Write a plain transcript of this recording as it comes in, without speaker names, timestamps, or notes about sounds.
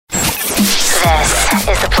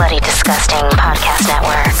is the Bloody Disgusting Podcast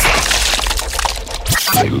Network.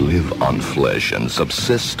 They live on flesh and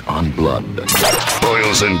subsist on blood.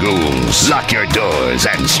 Boils and ghouls, lock your doors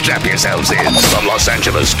and strap yourselves in. From Los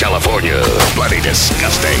Angeles, California, Bloody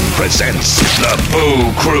Disgusting presents the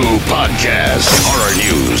Boo Crew Podcast. Horror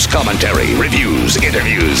news, commentary, reviews,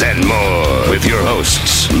 interviews, and more. With your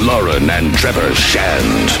hosts, Lauren and Trevor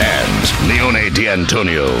Shand and Leone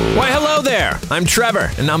D'Antonio. Why, hello there. I'm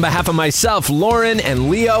Trevor, and on behalf of myself, Lauren, and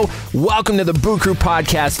Leo, welcome to the Boo Crew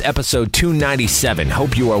Podcast, episode 297.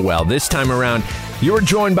 Hope you are well. This time around, you are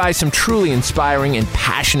joined by some truly inspiring and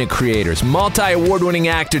passionate creators. Multi-award-winning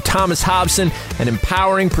actor Thomas Hobson, and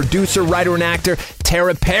empowering producer, writer, and actor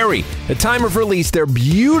Tara Perry. At time of release, their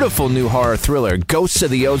beautiful new horror thriller, Ghosts of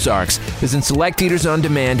the Ozarks, is in select theaters on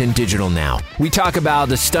demand and digital now. We talk about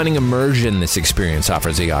the stunning immersion this experience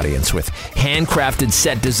offers the audience with handcrafted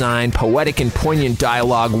set design, poetic and poignant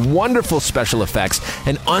dialogue, wonderful special effects,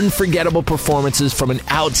 and unforgettable performances from an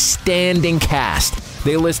outstanding cast.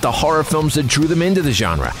 They list the horror films that drew them into the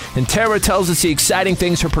genre, and Tara tells us the exciting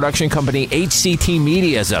things her production company HCT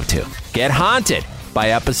Media is up to. Get haunted by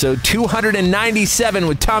episode 297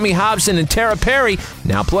 with Tommy Hobson and Tara Perry,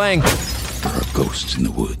 now playing. There are ghosts in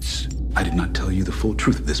the woods. I did not tell you the full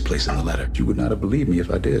truth of this place in the letter. You would not have believed me if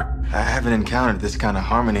I did. I haven't encountered this kind of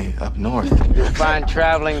harmony up north. You'll find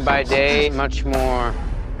traveling by day much more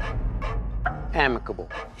amicable.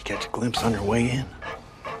 You catch a glimpse on your way in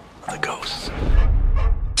of the ghosts.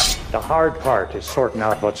 The hard part is sorting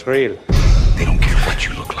out what's real. They don't care what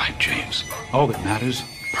you look like, James. All that matters,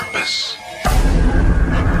 purpose.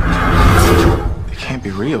 It can't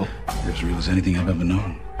be real. They're as real as anything I've ever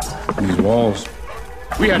known. These walls,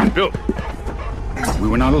 we hadn't built. We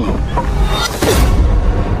were not alone.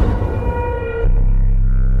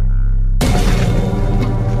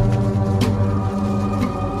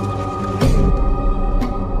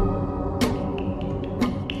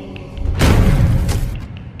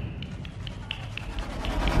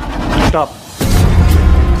 Stop.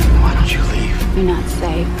 Why don't you leave? You're not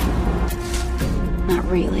safe. Not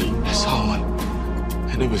really. I saw one,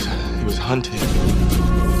 and it was hunting.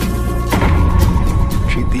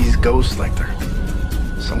 Treat these ghosts like they're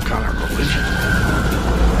some kind of religion.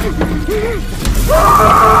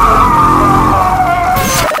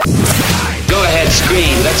 Go ahead,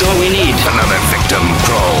 scream. That's all we need. Another victim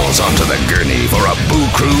crawls onto the gurney for a Boo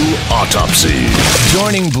Crew autopsy.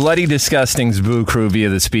 Joining Bloody Disgusting's Boo Crew via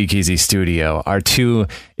the Speakeasy Studio are two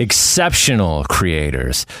exceptional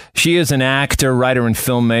creators. She is an actor, writer, and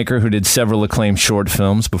filmmaker who did several acclaimed short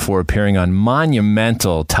films before appearing on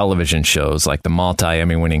monumental television shows like the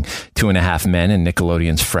multi-Emmy-winning 2.5 Men and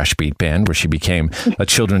Nickelodeon's Fresh Beat Band, where she became a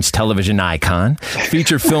children's television icon.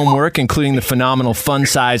 Feature film work, including the phenomenal Fun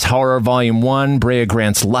Size Horror Volume 1, Brea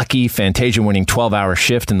Grant's Lucky, Fantasia-winning 12-Hour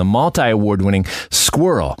Shift, and the multi-award-winning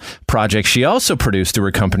Squirrel project she also produced through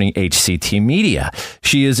her company HCT Media.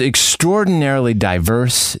 She is extraordinarily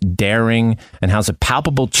diverse, daring, and has a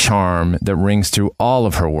palpable charm that rings through all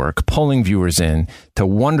of her work, pulling viewers in to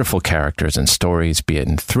wonderful characters and stories, be it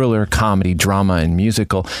in thriller, comedy, drama, and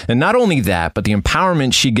musical. And not only that, but the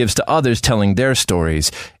empowerment she gives to others telling their stories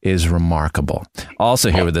is remarkable.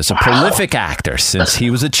 Also here with us, a prolific actor since he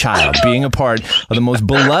was a child, being a part of the most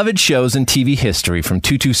beloved shows in TV history, from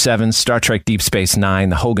 227, Star Trek Deep Space Nine,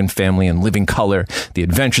 The Hogan Family, and Living Color, The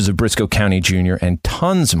Adventures of Briscoe County Jr., and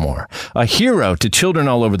tons more. A hero to children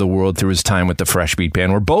all over the world through his time with the Fresh Beat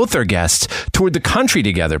Band, where both their guests toured the country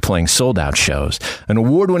together playing sold-out shows. An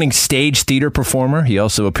award-winning stage theater performer, he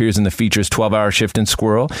also appears in the features 12-Hour Shift and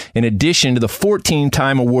Squirrel, in addition to the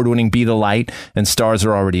 14-time award-winning Be the Light and Stars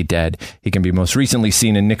Are Already Dead. He can be most recently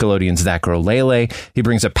seen in Nickelodeon's That Girl Lele. He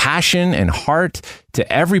brings a passion and heart to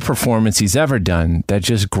every performance he's ever done that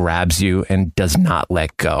just grabs you and does not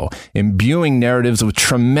let go, imbuing narratives with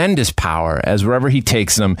tremendous power as wherever he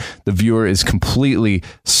takes them, the viewer is completely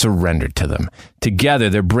surrendered to them. Together,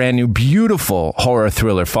 their brand new, beautiful horror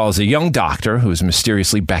thriller follows a young doctor who is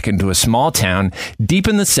mysteriously beckoned to a small town deep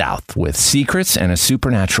in the South with secrets and a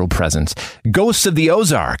supernatural presence. Ghosts of the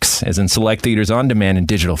Ozarks is in select theaters on demand and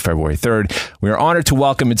digital February 3rd. We are honored to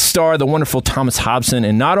welcome its star, the wonderful Thomas Hobson,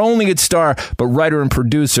 and not only its star, but writer and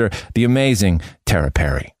producer, the amazing Tara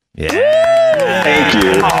Perry. Yeah. Thank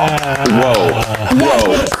you. Whoa.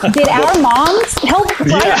 Did our moms help write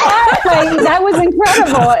that? Like, that was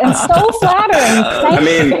incredible and so flattering.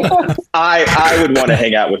 I would want to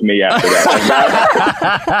hang out with me after that.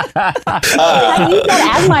 I use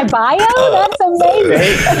that as my bio? That's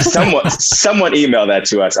amazing. Someone email that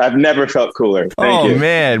to us. I've never felt cooler. Thank you.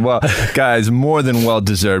 Man. Well, guys, more than well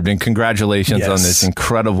deserved. And congratulations on this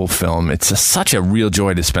incredible film. It's such a real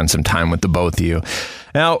joy to spend some time with the both of you.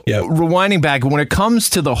 Now, rewinding back, when it comes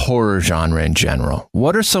to the horror genre in general,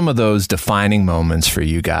 what are some of those defining moments for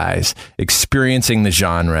you guys experiencing the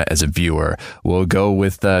genre as a viewer? We'll go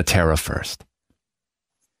with Tara first.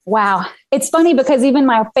 Wow. It's funny because even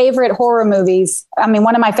my favorite horror movies,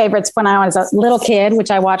 one of my favorites when I was a little kid,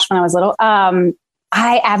 which I watched when I was little,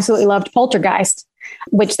 I absolutely loved Poltergeist,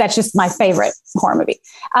 which that's just my favorite horror movie.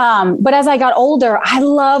 But as I got older, I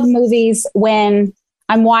love movies when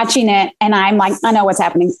I'm watching it and I'm like, I know what's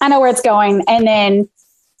happening. I know where it's going. And then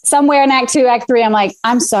somewhere in Act 2, Act 3, I'm like,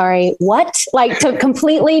 I'm sorry, what? Like, to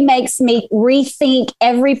completely makes me rethink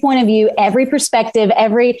every point of view, every perspective,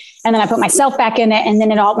 and then I put myself back in it. And then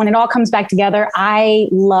when it all comes back together, I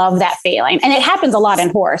love that feeling. And it happens a lot in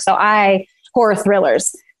horror. Horror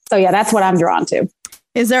thrillers. So yeah, that's what I'm drawn to.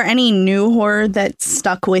 Is there any new horror that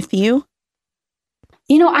stuck with you?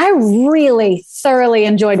 I really thoroughly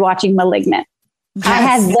enjoyed watching Malignant. Yes. I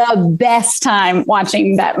had the best time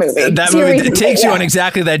watching that movie. That movie takes you on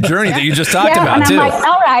exactly that journey that you just talked about, too. I'm like,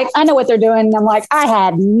 all right, I know what they're doing. And I'm like, I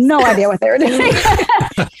had no idea what they were doing.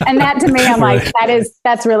 And that to me, I'm like,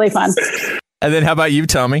 that's really fun. And then how about you,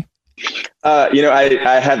 Tommy?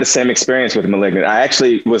 I had the same experience with Malignant. I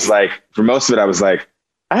actually was like, for most of it, I was like,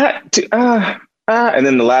 and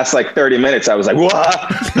then the last 30 minutes, I was like, what?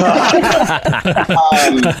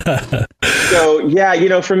 So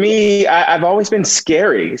yeah, for me, I've always been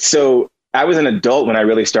scary. So I was an adult when I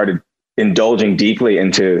really started indulging deeply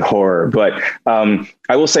into horror. But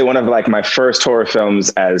I will say one of my first horror films,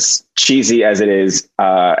 as cheesy as it is,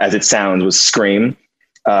 as it sounds, was Scream,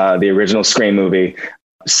 the original Scream movie,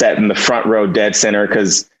 set in the front row, dead center,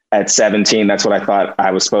 because at 17, that's what I thought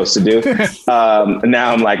I was supposed to do.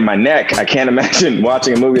 Now I'm like, my neck, I can't imagine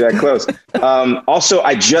watching a movie that close. Also,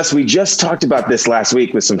 we just talked about this last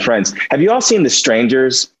week with some friends. Have you all seen The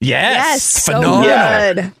Strangers? Yes. Phenomenal.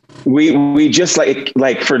 So good. We just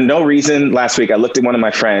for no reason last week, I looked at one of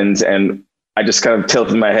my friends and I just kind of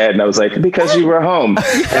tilted my head and I was like, because you were home.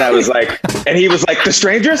 And I was like, and he was like, The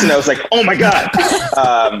Strangers? And I was like, oh my God.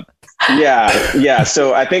 Yeah.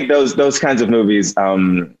 So I think those kinds of movies,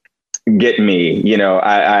 get me.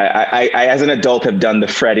 I as an adult have done the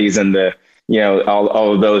Freddy's and the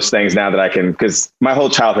all of those things now that I can, because my whole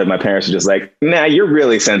childhood my parents were just like, nah, you're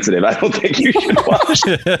really sensitive, I don't think you should watch.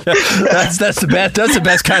 that's the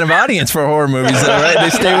best kind of audience for horror movies, though, right? They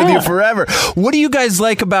stay with you forever. What do you guys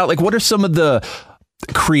like about what are some of the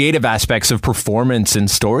creative aspects of performance and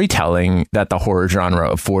storytelling that the horror genre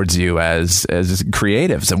affords you as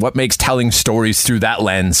creatives, and what makes telling stories through that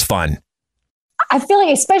lens fun? I feel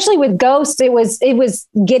like, especially with Ghost, it was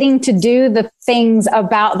getting to do the things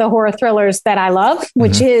about the horror thrillers that I love,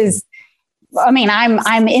 which is, I'm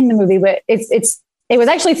in the movie, but it was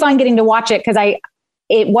actually fun getting to watch it because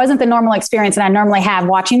it wasn't the normal experience that I normally have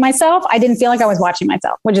watching myself. I didn't feel like I was watching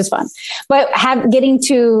myself, which is fun. But getting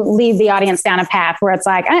to lead the audience down a path where it's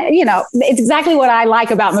like, it's exactly what I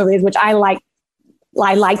like about movies, which I like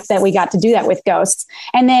that we got to do that with Ghosts.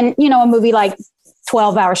 And then, a movie like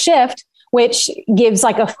 12-Hour Shift, which gives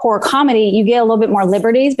a horror comedy, you get a little bit more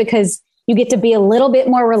liberties because you get to be a little bit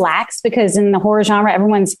more relaxed, because in the horror genre,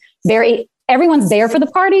 everyone's there for the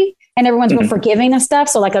party and everyone's real forgiving of stuff.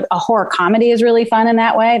 So a horror comedy is really fun in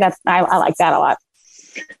that way. I like that a lot.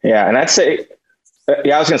 Yeah. And I'd say,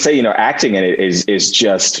 I was going to say, acting in it is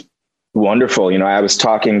just wonderful. I was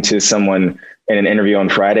talking to someone in an interview on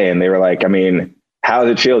Friday and they were like, how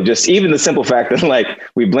does it feel? Just even the simple fact that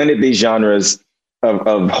we blended these genres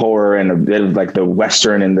of horror and a bit of the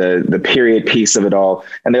Western and the period piece of it all.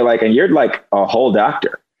 And they're like, and you're a whole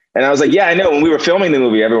doctor. And I was like, yeah, I know. When we were filming the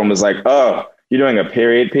movie, everyone was like, oh, you're doing a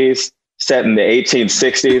period piece set in the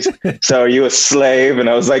 1860s. So are you a slave? And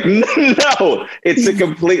I was like, no, it's a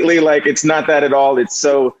completely it's not that at all. It's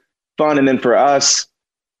so fun. And then for us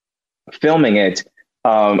filming it,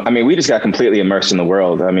 we just got completely immersed in the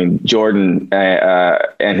world. Jordan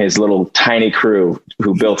and his little tiny crew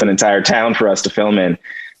who built an entire town for us to film in.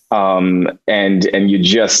 And you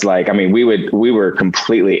just we were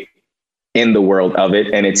completely in the world of it.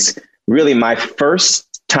 And it's really my first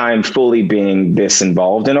time fully being this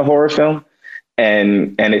involved in a horror film.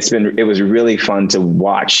 And it was really fun to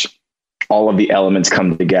watch all of the elements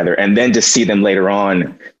come together and then to see them later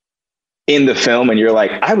on in the film and you're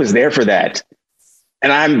like, I was there for that.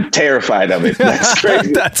 And I'm terrified of it. That's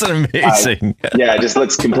crazy. That's amazing. Yeah, it just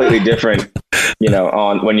looks completely different,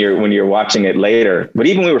 on when you're watching it later. But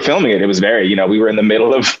even when we were filming it, it was very, we were in the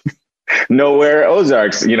middle of nowhere,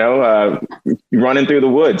 Ozarks, running through the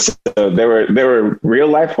woods. So there were real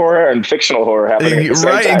life horror and fictional horror happening at the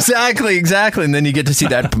same time. Exactly. And then you get to see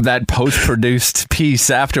that post-produced piece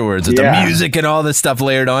afterwards with the music and all this stuff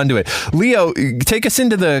layered onto it. Leo, take us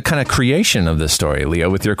into the kind of creation of this story, Leo,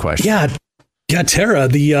 with your question. Yeah, Tara,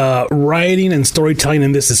 the writing and storytelling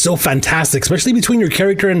in this is so fantastic, especially between your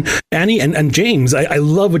character and Annie and James. I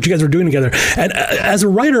love what you guys are doing together. And as a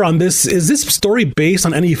writer on this, is this story based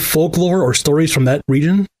on any folklore or stories from that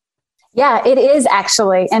region? Yeah, it is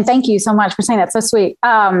actually. And thank you so much for saying that. So sweet.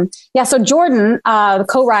 So Jordan, the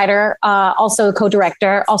co-writer, also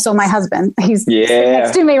co-director, also my husband. He's sitting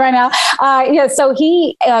next to me right now. So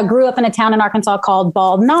he grew up in a town in Arkansas called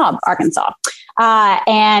Bald Knob, Arkansas.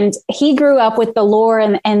 And he grew up with the lore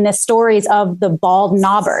and the stories of the Bald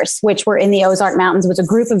Knobbers, which were in the Ozark Mountains. It was a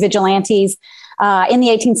group of vigilantes in the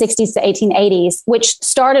 1860s to 1880s, which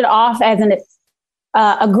started off as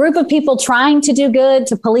a group of people trying to do good,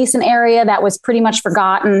 to police an area that was pretty much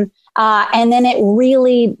forgotten. And then it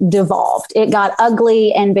really devolved. It got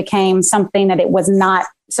ugly and became something that it was not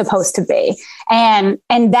supposed to be. And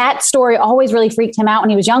that story always really freaked him out when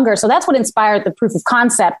he was younger. So that's what inspired the proof of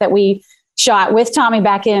concept that we shot with Tommy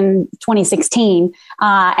back in 2016.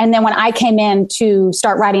 And then when I came in to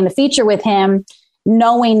start writing the feature with him,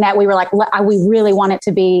 knowing that we were like, we really want it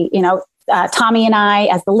to be, Tommy and I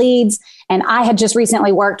as the leads. And I had just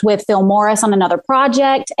recently worked with Phil Morris on another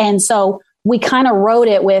project. And so we kind of wrote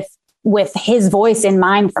it with his voice in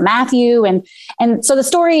mind for Matthew. And so the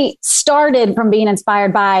story started from being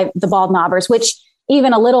inspired by the Bald Knobbers, which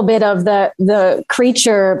even a little bit of the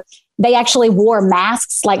creature, they actually wore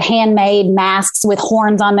masks, like handmade masks with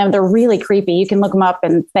horns on them. They're really creepy. You can look them up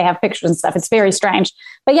and they have pictures and stuff. It's very strange.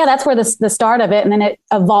 But yeah, that's where the start of it. And then it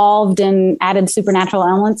evolved and added supernatural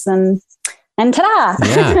elements and ta-da.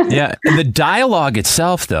 Yeah. And the dialogue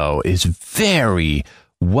itself, though, is very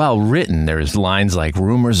well written. There's lines like,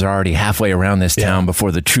 rumors are already halfway around this town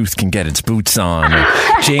before the truth can get its boots on. Or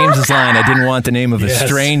James's line, I didn't want the name of a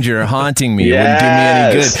stranger haunting me. It wouldn't do me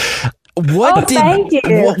any good.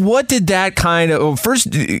 What did that kind of, first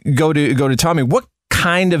go to Tommy, what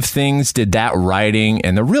kind of things did that writing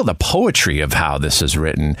and the poetry of how this is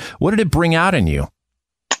written, what did it bring out in you?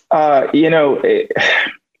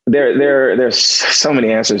 There's so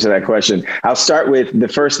many answers to that question. I'll start with the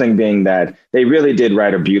first thing being that they really did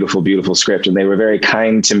write a beautiful, beautiful script, and they were very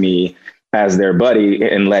kind to me as their buddy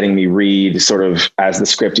in letting me read sort of as the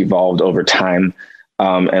script evolved over time.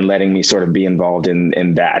 And letting me sort of be involved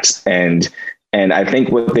in that. And I think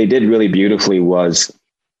what they did really beautifully was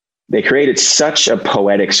they created such a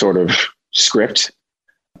poetic sort of script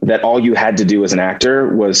that all you had to do as an actor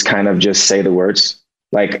was kind of just say the words.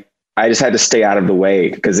 Like, I just had to stay out of the way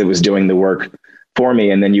because it was doing the work for me.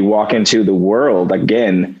 And then you walk into the world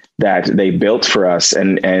again that they built for us.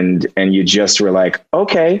 And you just were like,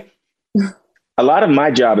 okay, a lot of my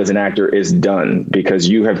job as an actor is done because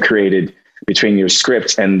you have created, between your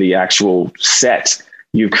script and the actual set,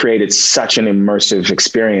 you've created such an immersive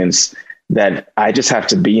experience that I just have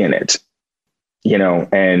to be in it,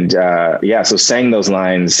 so saying those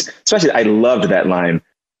lines, especially, I loved that line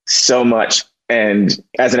so much. And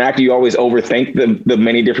as an actor, you always overthink the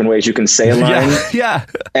many different ways you can say a line. Yeah.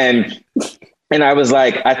 And I was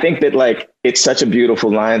like, I think that like, it's such a beautiful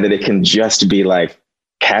line that it can just be like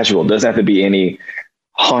casual. It doesn't have to be any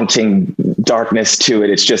haunting darkness to it.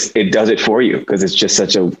 It's just, it does it for you because it's just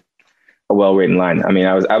such a well-written line. I mean,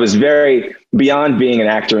 I was very, beyond being an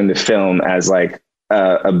actor in the film as like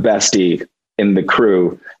a bestie in the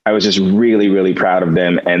crew, I was just really, really proud of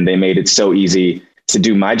them. And they made it so easy to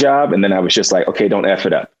do my job. And then I was just like, okay, don't F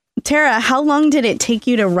it up. Tara, how long did it take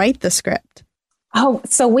you to write the script? Oh,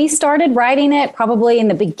 so we started writing it probably in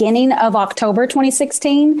the beginning of October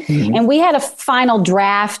 2016. Mm-hmm. And we had a final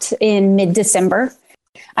draft in mid-December,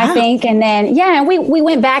 I think. And then, we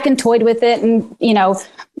went back and toyed with it and,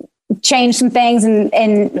 changed some things. And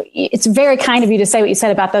it's very kind of you to say what you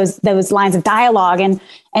said about those lines of dialogue.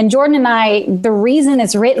 And Jordan and I, the reason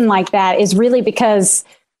it's written like that is really because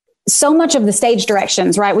so much of the stage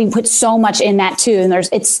directions, right? We put so much in that too. And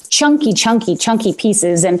it's chunky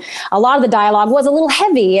pieces. And a lot of the dialogue was a little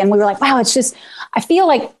heavy. And we were like, wow, it's just, I feel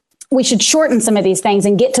like we should shorten some of these things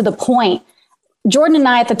and get to the point. Jordan and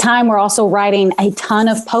I at the time were also writing a ton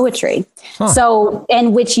of poetry. So,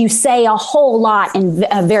 in which you say a whole lot in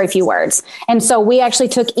very few words. And so we actually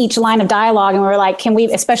took each line of dialogue and we were like, can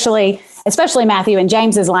we, especially Matthew and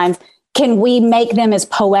James's lines, can we make them as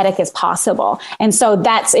poetic as possible? And so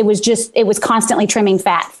it was constantly trimming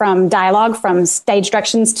fat, from dialogue, from stage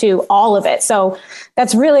directions, to all of it. So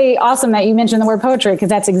that's really awesome that you mentioned the word poetry, because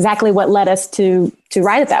that's exactly what led us to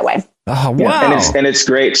write it that way. Oh, wow. Yeah, and it's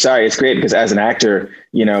great. Sorry, it's great because as an actor,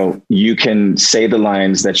 you can say the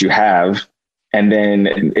lines that you have, and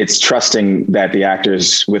then it's trusting that the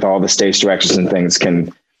actors, with all the stage directions and things,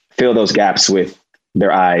 can fill those gaps with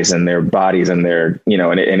their eyes and their bodies and their,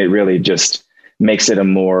 and it really just makes it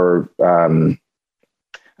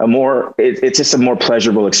it's just a more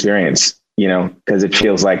pleasurable experience, because it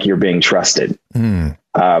feels like you're being trusted,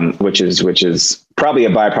 which is probably a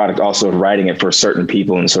byproduct also of writing it for certain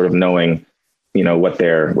people and sort of knowing, what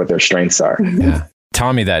their strengths are. Yeah.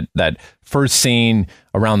 Tommy, that first scene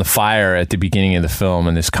around the fire at the beginning of the film,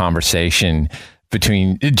 and this conversation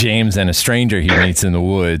between James and a stranger he meets in the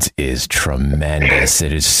woods, is tremendous.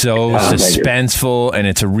 It is so suspenseful, and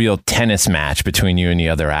it's a real tennis match between you and the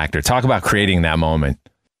other actor. Talk about creating that moment.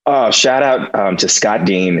 Oh, shout out to Scott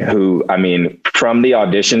Dean, who, from the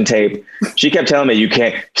audition tape, she kept telling me, you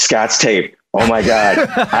can't, Scott's tape. Oh my God.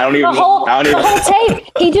 The whole tape.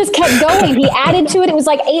 He just kept going. He added to it. It was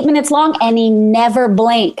like 8 minutes long, and he never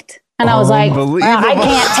blinked. And I was like, I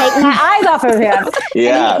can't take my eyes off of him.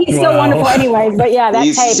 Yeah. He's so wonderful anyways, but yeah, that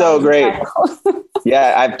he's tape. So great.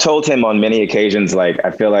 Yeah. I've told him on many occasions, I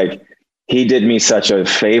feel like he did me such a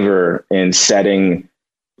favor in setting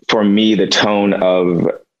for me the tone of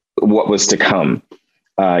what was to come.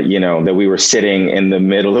 That we were sitting in the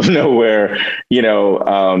middle of nowhere,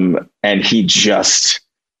 and he just,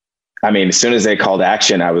 as soon as they called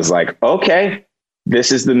action, I was like, okay,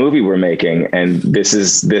 this is the movie we're making. And this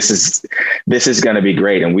is going to be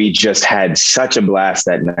great. And we just had such a blast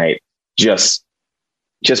that night. Just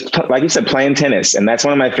like you said, playing tennis. And that's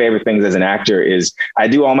one of my favorite things as an actor is I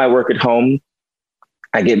do all my work at home.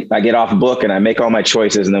 I get off book and I make all my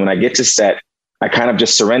choices. And then when I get to set, I kind of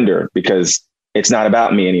just surrender, because it's not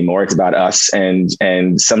about me anymore. It's about us.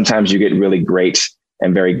 And sometimes you get really great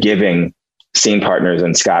and very giving scene partners.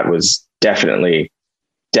 And Scott was definitely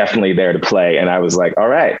there to play. And I was like, all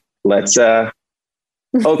right, let's,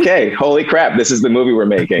 okay, holy crap, this is the movie we're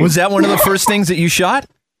making. Was that one of the first things that you shot?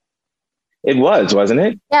 It was, wasn't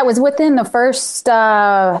it? Yeah, it was within the first,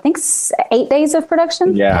 I think 8 days of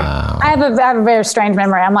production. Yeah. Wow. I have a very strange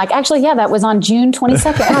memory. I'm like, actually, yeah, that was on June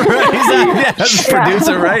 22nd. Right, that's the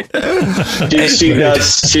producer, right?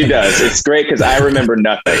 She does. It's great because I remember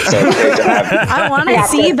nothing. So it's great to have you. I want to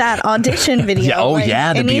see that audition video.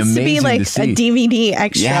 Yeah, that'd be amazing. It needs to be a DVD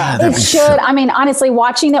extra. Yeah, it should. Honestly,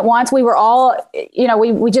 watching it once, we were all,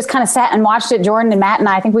 we just kind of sat and watched it. Jordan and Matt and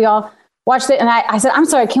I think we all watched it, and I said, I'm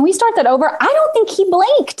sorry, can we start that over? I don't think he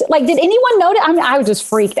blinked. Did anyone notice? I was just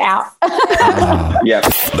freaked out. Yeah.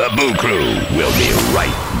 The Boo Crew will be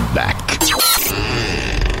right back.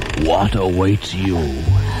 What awaits you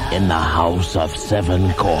in the House of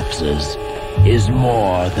Seven Corpses is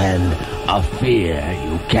more than a fear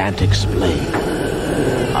you can't explain,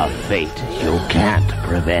 a fate you can't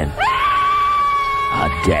prevent, a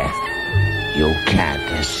death you can't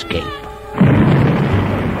escape.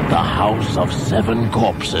 The House of Seven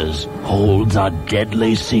Corpses holds a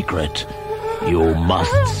deadly secret. You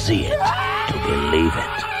must see it to believe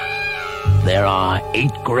it. There are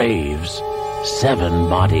 8 graves, 7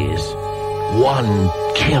 bodies, 1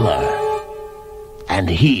 killer, and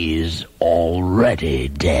he's already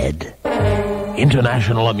dead.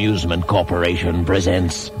 International Amusement Corporation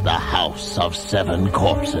presents The House of Seven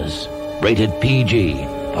Corpses. Rated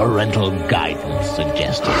PG. Parental guidance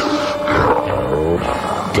suggested.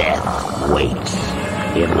 Death waits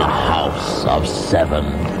in the House of Seven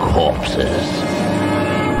Corpses.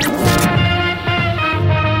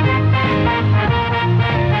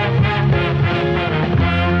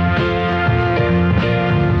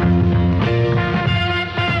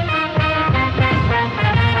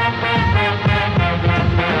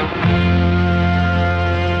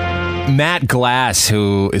 Matt Glass,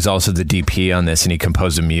 who is also the DP on this, and he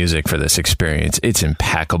composed the music for this experience. It's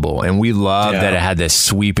impeccable. And we love that it had this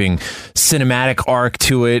sweeping cinematic arc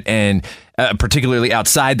to it, and particularly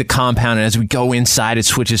outside the compound. And as we go inside, it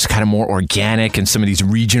switches kind of more organic, and some of these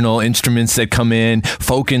regional instruments that come in,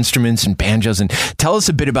 folk instruments and banjos. And tell us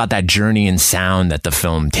a bit about that journey and sound that the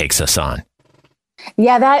film takes us on.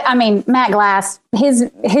 Yeah, Matt Glass,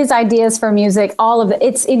 his ideas for music, all of it,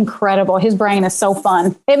 it's incredible. His brain is so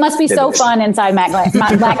fun. It must be so fun inside Matt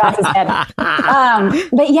Glass's head.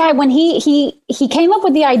 But yeah, when he came up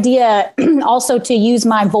with the idea also to use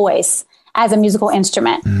my voice as a musical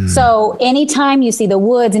instrument. So anytime you see the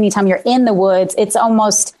woods, anytime you're in the woods, it's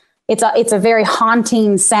it's a very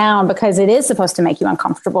haunting sound because it is supposed to make you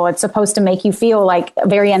uncomfortable. It's supposed to make you feel like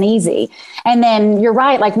very uneasy. And then you're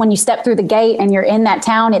right. Like when you step through the gate and you're in that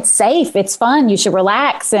town, it's safe. It's fun. You should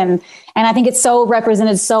relax. And I think it's so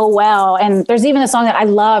represented so well. And there's even a song that I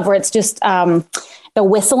love where it's just, the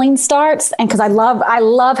whistling starts. And cause I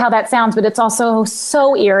love how that sounds, but it's also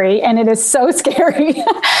so eerie and it is so scary.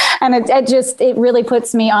 And it really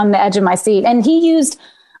puts me on the edge of my seat. And he used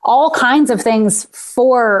all kinds of things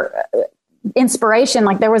for inspiration.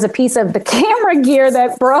 Like there was a piece of the camera gear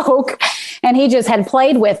that broke and he just had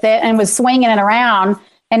played with it and was swinging it around.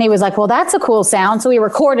 And he was like, well, that's a cool sound. So he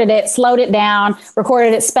recorded it, slowed it down,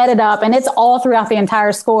 recorded it, sped it up. And it's all throughout the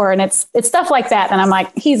entire score. And it's stuff like that. And I'm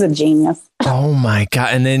like, he's a genius. Oh, my God.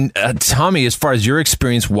 And then, Tommy, as far as your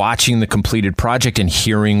experience watching the completed project and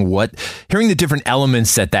hearing the different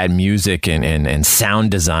elements that music and sound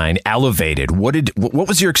design elevated, what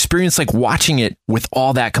was your experience like watching it with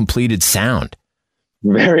all that completed sound?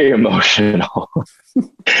 Very emotional.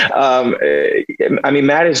 I mean,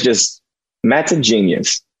 Matt's a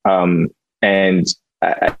genius. And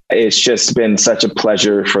it's just been such a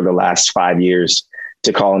pleasure for the last 5 years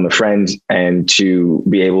to call him a friend and to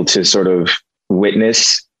be able to sort of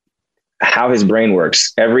witness how his brain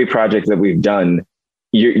works. Every project that we've done,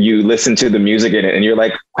 you listen to the music in it and you're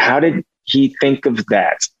like, how did he think of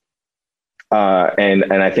that?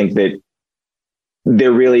 And I think that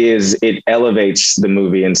there really is, it elevates the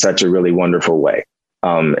movie in such a really wonderful way.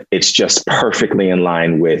 It's just perfectly in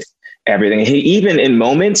line with everything. He even in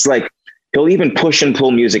moments like he'll even push and pull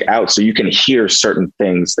music out so you can hear certain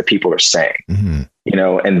things that people are saying,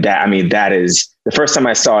 and that is the first time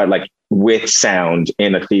I saw it, like with sound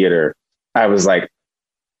in a theater, I was like,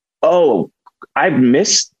 oh, I'm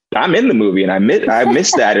in the movie and I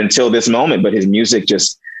missed that until this moment, but his music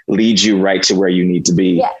just leads you right to where you need to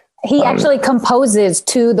be. Yeah. He actually composes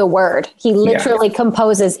to the word. He literally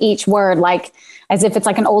composes each word, like as if it's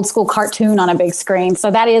like an old school cartoon on a big screen.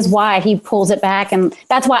 So that is why he pulls it back. And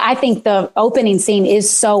that's why I think the opening scene is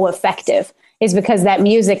so effective, is because that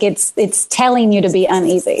music, it's telling you to be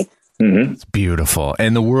uneasy. Mm-hmm. It's beautiful.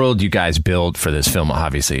 And the world you guys built for this film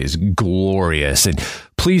obviously is glorious. And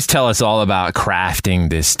please tell us all about crafting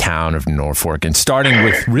this town of Norfolk and starting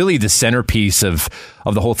with really the centerpiece of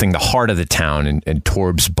the whole thing, the heart of the town and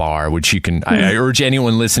Torb's Bar, which you can, I urge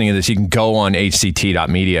anyone listening to this, you can go on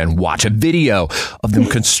hct.media and watch a video of them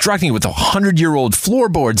constructing it with 100-year-old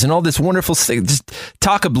floorboards and all this wonderful stuff. Just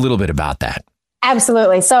talk a little bit about that.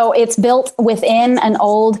 Absolutely. So it's built within an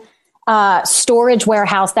old storage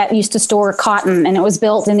warehouse that used to store cotton, and it was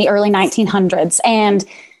built in the early 1900s. And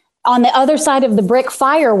on the other side of the brick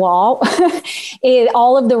firewall,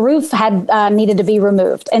 all of the roof had needed to be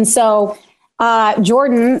removed. And so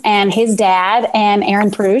Jordan and his dad and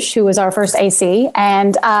Aaron Prush, who was our first AC,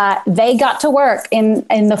 and they got to work in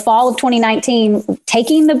the fall of 2019,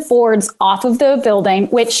 taking the boards off of the building,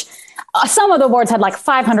 which some of the boards had like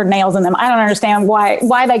 500 nails in them. I don't understand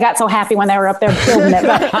why they got so happy when they were up there building it.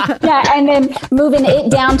 But yeah, and then moving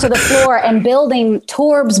it down to the floor and building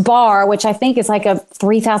Torb's Bar, which I think is like a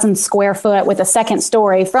 3,000 square foot with a second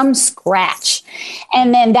story from scratch.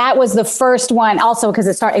 And then that was the first one also because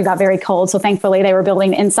it got very cold. So thankfully they were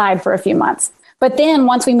building inside for a few months. But then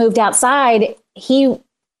once we moved outside,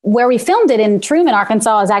 where we filmed it in Truman,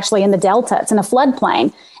 Arkansas, is actually in the Delta. It's in a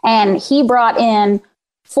floodplain. And he brought in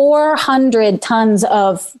 400 tons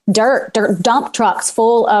of dirt dump trucks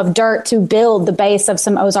full of dirt to build the base of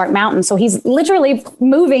some Ozark mountains. So he's literally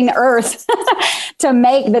moving earth to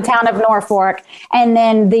make the town of Norfolk. And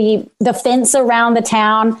then the fence around the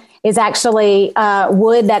town is actually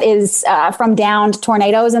wood that is from downed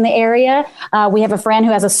tornadoes in the area. We have a friend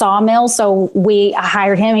who has a sawmill, so we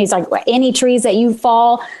hired him. He's like, any trees that you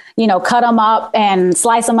fall, cut them up and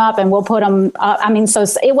slice them up and we'll put them up. I mean, so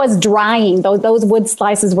it was drying. Those wood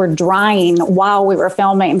slices were drying while we were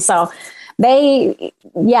filming. So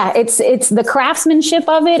it's the craftsmanship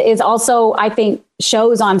of it is also, I think,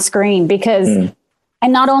 shows on screen because,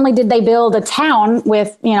 and not only did they build a town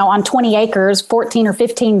with, on 20 acres, 14 or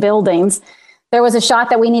 15 buildings, there was a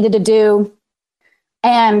shot that we needed to do.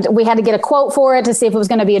 And we had to get a quote for it to see if it was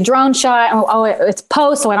going to be a drone shot. It's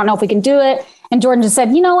post, so I don't know if we can do it. And Jordan just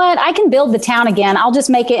said, you know what? I can build the town again. I'll just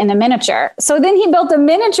make it in a miniature. So then he built a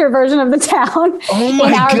miniature version of the town in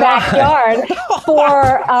our backyard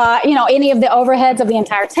for, any of the overheads of the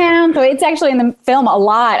entire town. So it's actually in the film a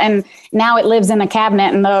lot. And now it lives in a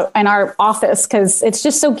cabinet in our office because it's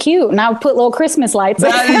just so cute. And I put little Christmas lights.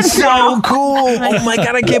 That is so cool. Oh my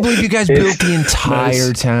God. I can't believe you guys built the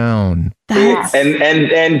entire town.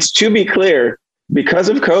 And to be clear, because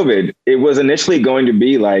of COVID, it was initially going to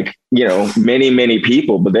be like, many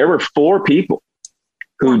people, but there were 4 people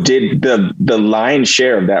who did the lion's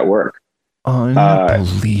share of that work.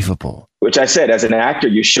 Unbelievable. Which I said, as an actor,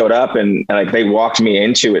 you showed up and like they walked me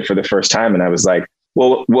into it for the first time. And I was like,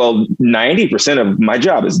 well, 90% of my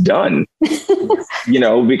job is done,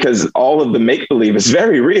 because all of the make-believe is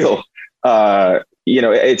very real.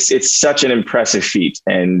 It's such an impressive feat,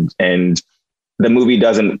 and the movie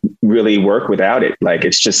doesn't really work without it. Like,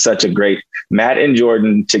 it's just such a great Matt and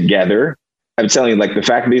Jordan together. I'm telling you, like, the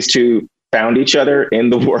fact that these two found each other in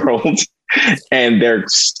the world and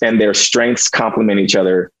their strengths complement each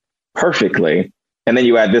other perfectly. And then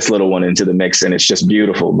you add this little one into the mix and it's just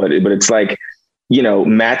beautiful. But it's like,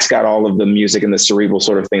 Matt's got all of the music and the cerebral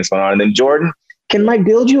sort of things going on. And then Jordan can like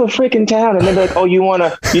build you a freaking town. And then like, oh, you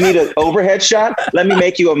need an overhead shot? Let me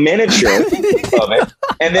make you a miniature of it.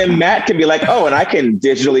 And then Matt can be like, oh, and I can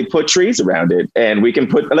digitally put trees around it. And we can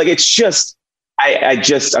put like, it's just,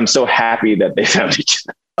 I'm so happy that they found each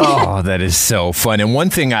other. Oh, that is so fun. And one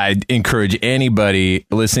thing I'd encourage anybody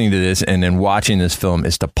listening to this and then watching this film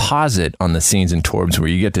is to pause it on the scenes in Torbs where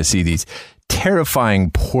you get to see these terrifying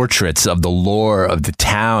portraits of the lore of the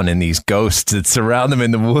town and these ghosts that surround them in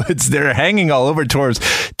the woods. They're hanging all over Torbs.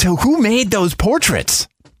 Who made those portraits?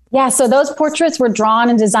 Yeah, so those portraits were drawn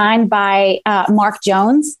and designed by Mark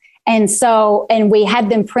Jones. And we had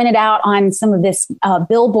them printed out on some of this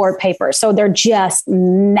billboard paper. So they're just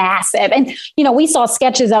massive. And, we saw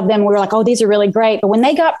sketches of them. We were like, oh, these are really great. But when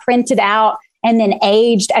they got printed out and then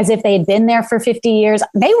aged as if they had been there for 50 years,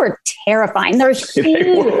 they were terrifying. They're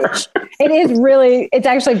huge. It's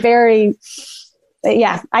actually very,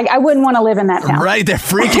 I wouldn't want to live in that town. Right. They're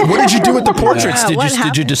freaky. What did you do with the portraits?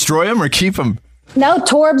 Did you destroy them or keep them? No,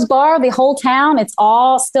 Torbs Bar, the whole town, it's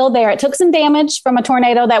all still there. It took some damage from a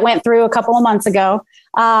tornado that went through a couple of months ago.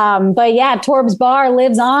 But yeah, Torbs Bar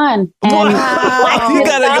lives on. And you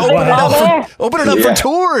gotta open it up for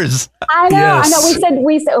tours. I know.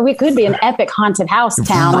 We said we could be an epic haunted house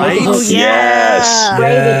town. Right? Yes.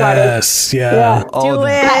 Yeah. Oh,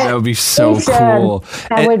 that would be so cool.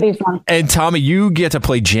 That would be fun. And Tommy, you get to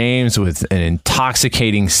play James with an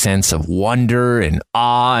intoxicating sense of wonder and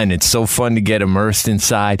awe, and it's so fun to get immersed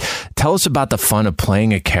inside. Tell us about the fun of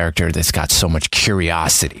playing a character that's got so much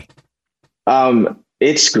curiosity.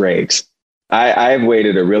 It's great. I've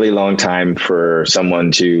waited a really long time for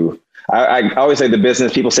someone to, I always say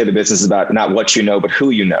people say the business is about not what you know, but who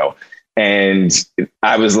you know. And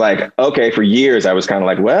I was like, okay, for years, I was kind of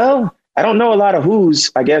like, well, I don't know a lot of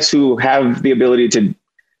who's, I guess, who have the ability to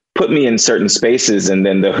put me in certain spaces. And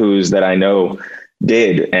then the who's that I know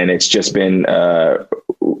did. And it's just been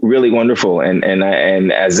really wonderful. And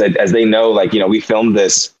as they know, like, we filmed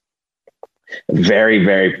this very,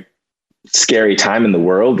 very scary time in the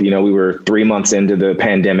world. We were 3 months into the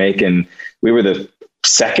pandemic and we were the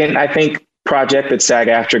second, I think, project that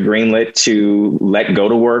SAG-AFTRA greenlit to let go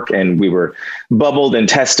to work. And we were bubbled and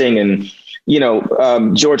testing and,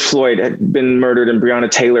 George Floyd had been murdered and Breonna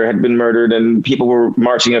Taylor had been murdered and people were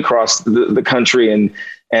marching across the country.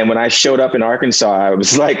 And when I showed up in Arkansas, I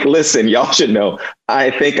was like, listen, y'all should know,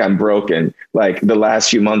 I think I'm broken. Like the last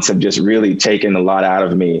few months have just really taken a lot out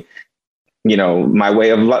of me.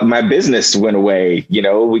 My business went away,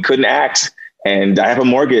 we couldn't act and I have a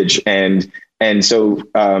mortgage. And so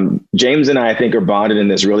James and I think are bonded in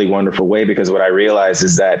this really wonderful way, because what I realized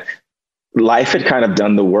is that life had kind of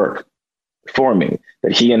done the work for me,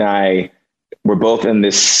 that he and I were both in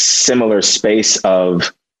this similar space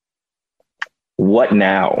of what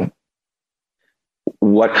now,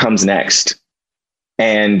 what comes next.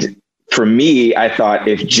 And for me, I thought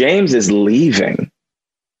if James is leaving,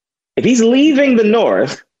 if he's leaving the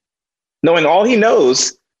North, knowing all he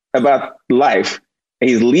knows about life, and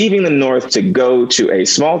he's leaving the North to go to a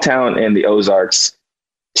small town in the Ozarks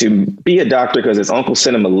to be a doctor because his uncle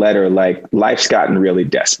sent him a letter, like life's gotten really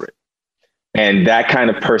desperate. And that kind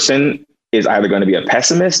of person is either going to be a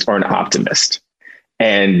pessimist or an optimist.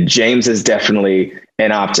 And James is definitely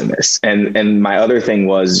an optimist. And my other thing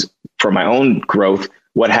was, for my own growth,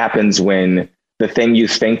 what happens when the thing you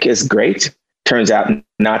think is great turns out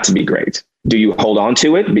not to be great? Do you hold on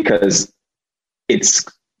to it because it's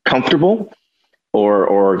comfortable,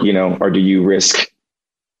 or do you risk,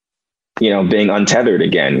 being untethered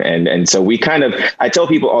again? And so I tell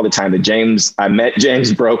people all the time that I met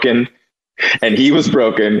James broken and he was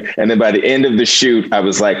broken. And then by the end of the shoot, I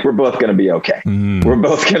was like, we're both going to be okay. We're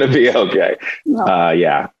both going to be okay.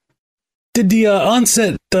 Yeah. Did the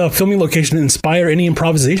on-set filming location inspire any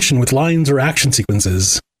improvisation with lines or action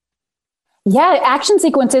sequences? Yeah, action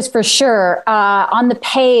sequences for sure. On the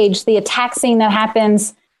page, the attack scene that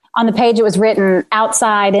happens on the page, it was written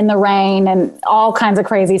outside in the rain and all kinds of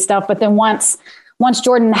crazy stuff. But then once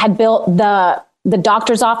Jordan had built the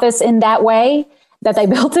doctor's office in that way that they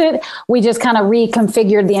built it, we just kind of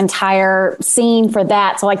reconfigured the entire scene for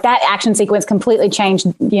that. So like that action sequence completely changed,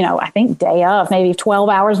 I think day of, maybe 12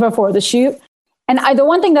 hours before the shoot. And the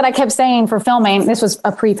one thing that I kept saying for filming, this was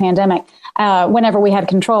a pre-pandemic, whenever we had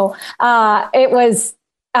control, it was,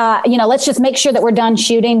 let's just make sure that we're done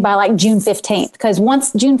shooting by like June 15th. Because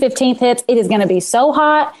once June 15th hits, it is going to be so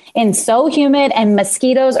hot and so humid and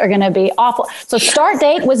mosquitoes are going to be awful. So start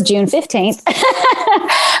date was June 15th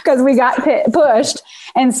because we got pushed.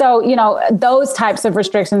 And so, those types of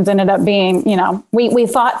restrictions ended up being, we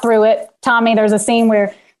fought through it. Tommy, there's a scene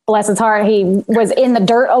where, bless his heart, he was in the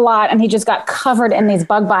dirt a lot and he just got covered in these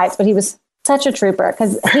bug bites, but he was such a trooper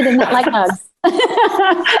because he did not like bugs.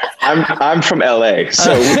 I'm from LA,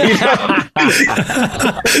 so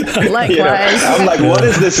likewise. I'm like, what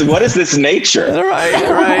is this? What is this nature? Right.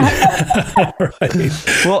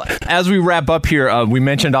 Well, as we wrap up here, we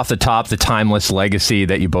mentioned off the top the timeless legacy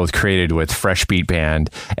that you both created with Fresh Beat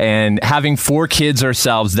Band, and having 4 kids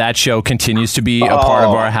ourselves, that show continues to be a part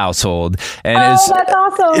of our household, and that's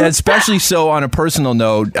awesome. Especially so on a personal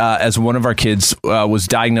note, as one of our kids was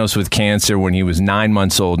diagnosed with cancer when he was 9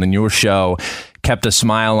 months old, and your show kept a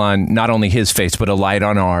smile on not only his face, but a light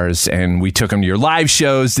on ours. And we took him to your live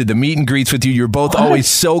shows, did the meet and greets with you. You're both always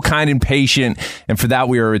so kind and patient. And for that,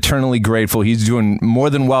 we are eternally grateful. He's doing more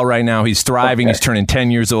than well right now. He's thriving. He's turning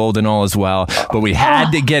 10 years old and all as well. But we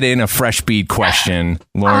had to get in a Fresh Beat question.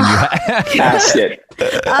 Lauren, ask it.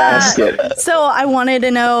 Ask it. So I wanted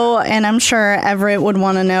to know, and I'm sure Everett would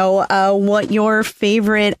want to know, what your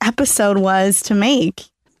favorite episode was to make.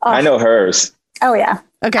 I know hers. Oh, yeah.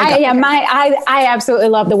 Okay. I absolutely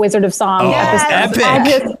love the Wizard of Song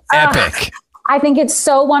episode. Epic. I think it's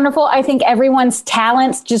so wonderful. I think everyone's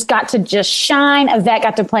talents just got to shine. Yvette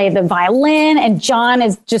got to play the violin, and John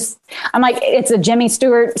is just, I'm like, it's a Jimmy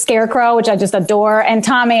Stewart scarecrow, which I just adore. And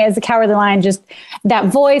Tommy is the Cowardly Lion, just that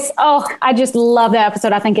voice. Oh, I just love that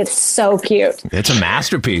episode. I think it's so cute. It's a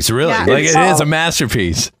masterpiece, really. Yeah. It is a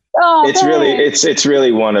masterpiece. Oh, it's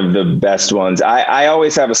really one of the best ones. I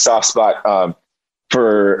always have a soft spot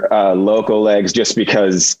for Loco Legs, just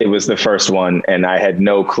because it was the first one and I had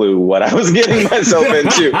no clue what I was getting myself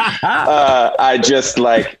into. I just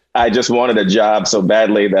wanted a job so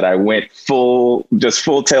badly that I went full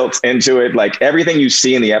tilt into it. Like everything you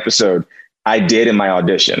see in the episode, I did in my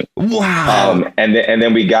audition. Wow. And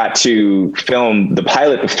then we got to film the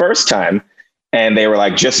pilot the first time, and they were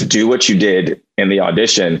like, just do what you did in the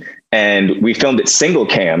audition. And we filmed it single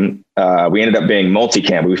cam. We ended up being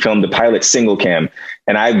multicam, but we filmed the pilot single cam.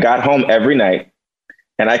 And I got home every night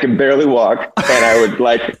and I could barely walk. And I would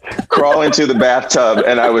crawl into the bathtub.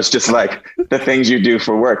 And I was just like, the things you do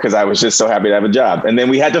for work, because I was just so happy to have a job. And then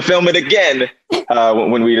we had to film it again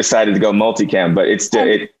when we decided to go multicam. But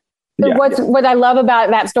What I love about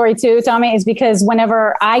that story too, Tommy, is because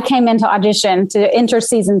whenever I came into audition to enter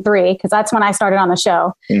season 3, because that's when I started on the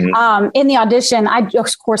show, in the audition, I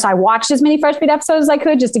watched as many Fresh Beat episodes as I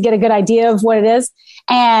could just to get a good idea of what it is.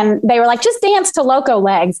 And they were like, just dance to Loco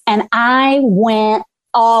Legs. And I went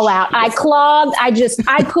all out. I clogged. I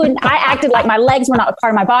acted like my legs were not a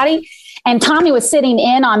part of my body. And Tommy was sitting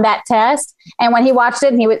in on that test. And when he watched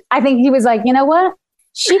it, I think he was like, you know what?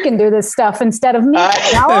 She can do this stuff instead of me. That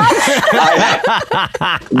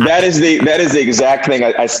is the exact thing.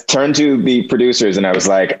 I turned to the producers and I was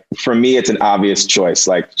like, for me, it's an obvious choice.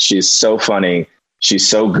 Like, she's so funny. She's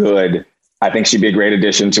so good. I think she'd be a great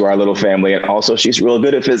addition to our little family. And also she's real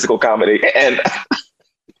good at physical comedy. And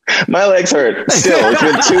my legs hurt still. It's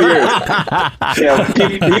been 2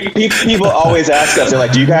 years. People always ask us, they're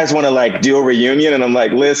like, do you guys want to do a reunion? And I'm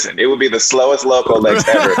like, listen, it would be the slowest Loco Legs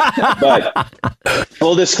ever. But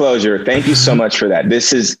full disclosure, thank you so much for that.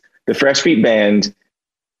 This is the Fresh Beat Band.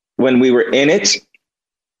 When we were in it,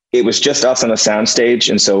 it was just us on a soundstage.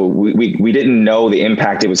 And so we didn't know the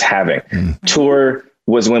impact it was having. Mm-hmm. Tour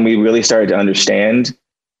was when we really started to understand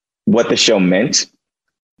what the show meant.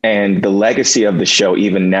 And the legacy of the show,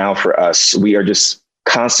 even now for us, we are just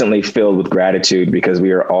constantly filled with gratitude because we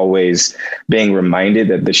are always being reminded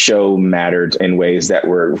that the show mattered in ways that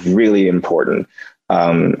were really important.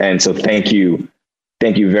 And so thank you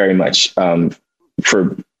very much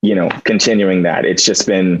for, continuing that. It's just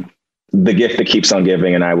been the gift that keeps on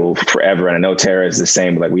giving, and I will forever, and I know Tara is the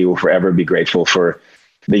same, we will forever be grateful for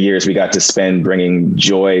the years we got to spend bringing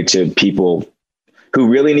joy to people who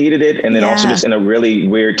really needed it. And then also just in a really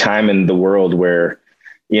weird time in the world where,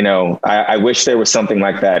 I wish there was something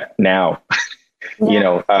like that now,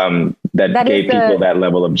 that gave people that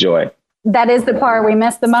level of joy. that is the part we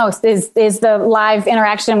miss the most is the live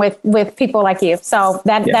interaction with people like you. So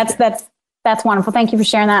that's wonderful. Thank you for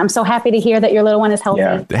sharing that. I'm so happy to hear that your little one is healthy.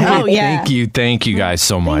 Yeah. Thank you guys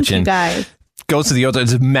so much. Thank you guys. Ghost of the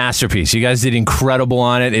Ozarks is a masterpiece. You guys did incredible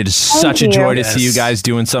on it. It is such a joy to see you guys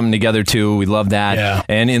doing something together too. We love that. Yeah.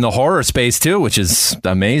 And in the horror space too, which is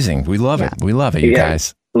amazing. We love it. We love it, you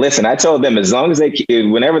guys. Listen, I told them as long as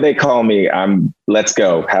whenever they call me, let's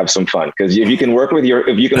go have some fun. Because if you can work with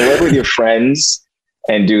your friends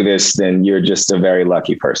and do this, then you're just a very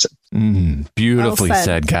lucky person. Beautifully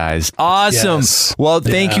said, guys. Awesome. Yes. Well,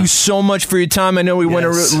 thank you so much for your time. I know we went a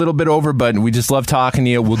little bit over, but we just love talking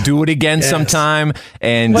to you. We'll do it again sometime.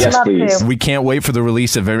 And please. We can't wait for the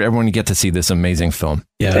release of everyone to get to see this amazing film.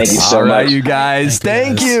 Yes. Thank you so much. All right, you guys.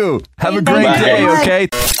 Thank you. Have a great day, okay?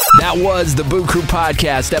 That was the Boo Crew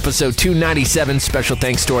Podcast, episode 297. Special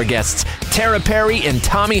thanks to our guests, Tara Perry and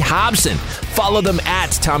Tommy Hobson. Follow them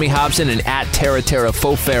at Tommy Hobson and at Tara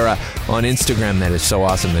Fofera on Instagram. That is so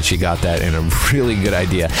awesome that she got that, and a really good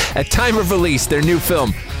idea. At time of release, their new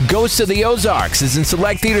film, Ghosts of the Ozarks, is in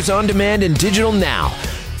select theaters on demand and digital now.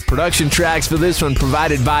 Production tracks for this one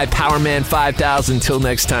provided by Powerman 5000. Till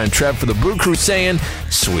next time, Trev for the Boo Crew saying,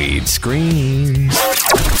 sweet screams.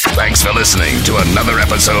 Thanks for listening to another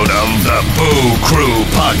episode of the Boo Crew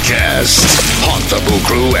Podcast. Haunt the Boo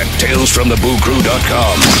Crew at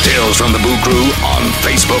talesfromthebooCrew.com. Tales from the Boo Crew on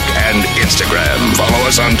Facebook and Instagram. Follow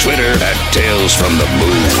us on Twitter at Tales from the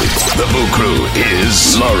Boo. The Boo Crew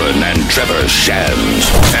is Lauren and Trevor Shand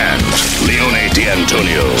and Leone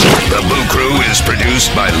D'Antonio. The Boo Crew is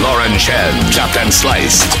produced by Lauren Shand, chopped and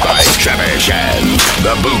sliced by Trevor Shand.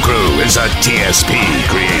 The Boo Crew is a TSP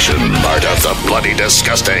creation, part of the Bloody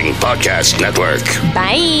Disgusting Podcast Network.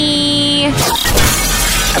 Bye.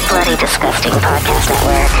 The Bloody Disgusting Podcast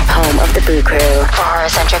Network, home of the Boo Crew. For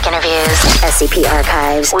horror-centric interviews, SCP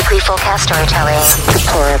archives, weekly full-cast storytelling,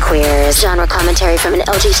 horror queers, genre commentary from an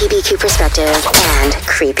LGBTQ perspective, and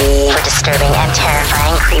creepy. For disturbing and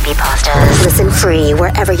terrifying creepypastas. Listen free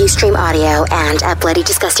wherever you stream audio and at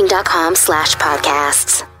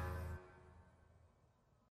bloodydisgusting.com/podcasts.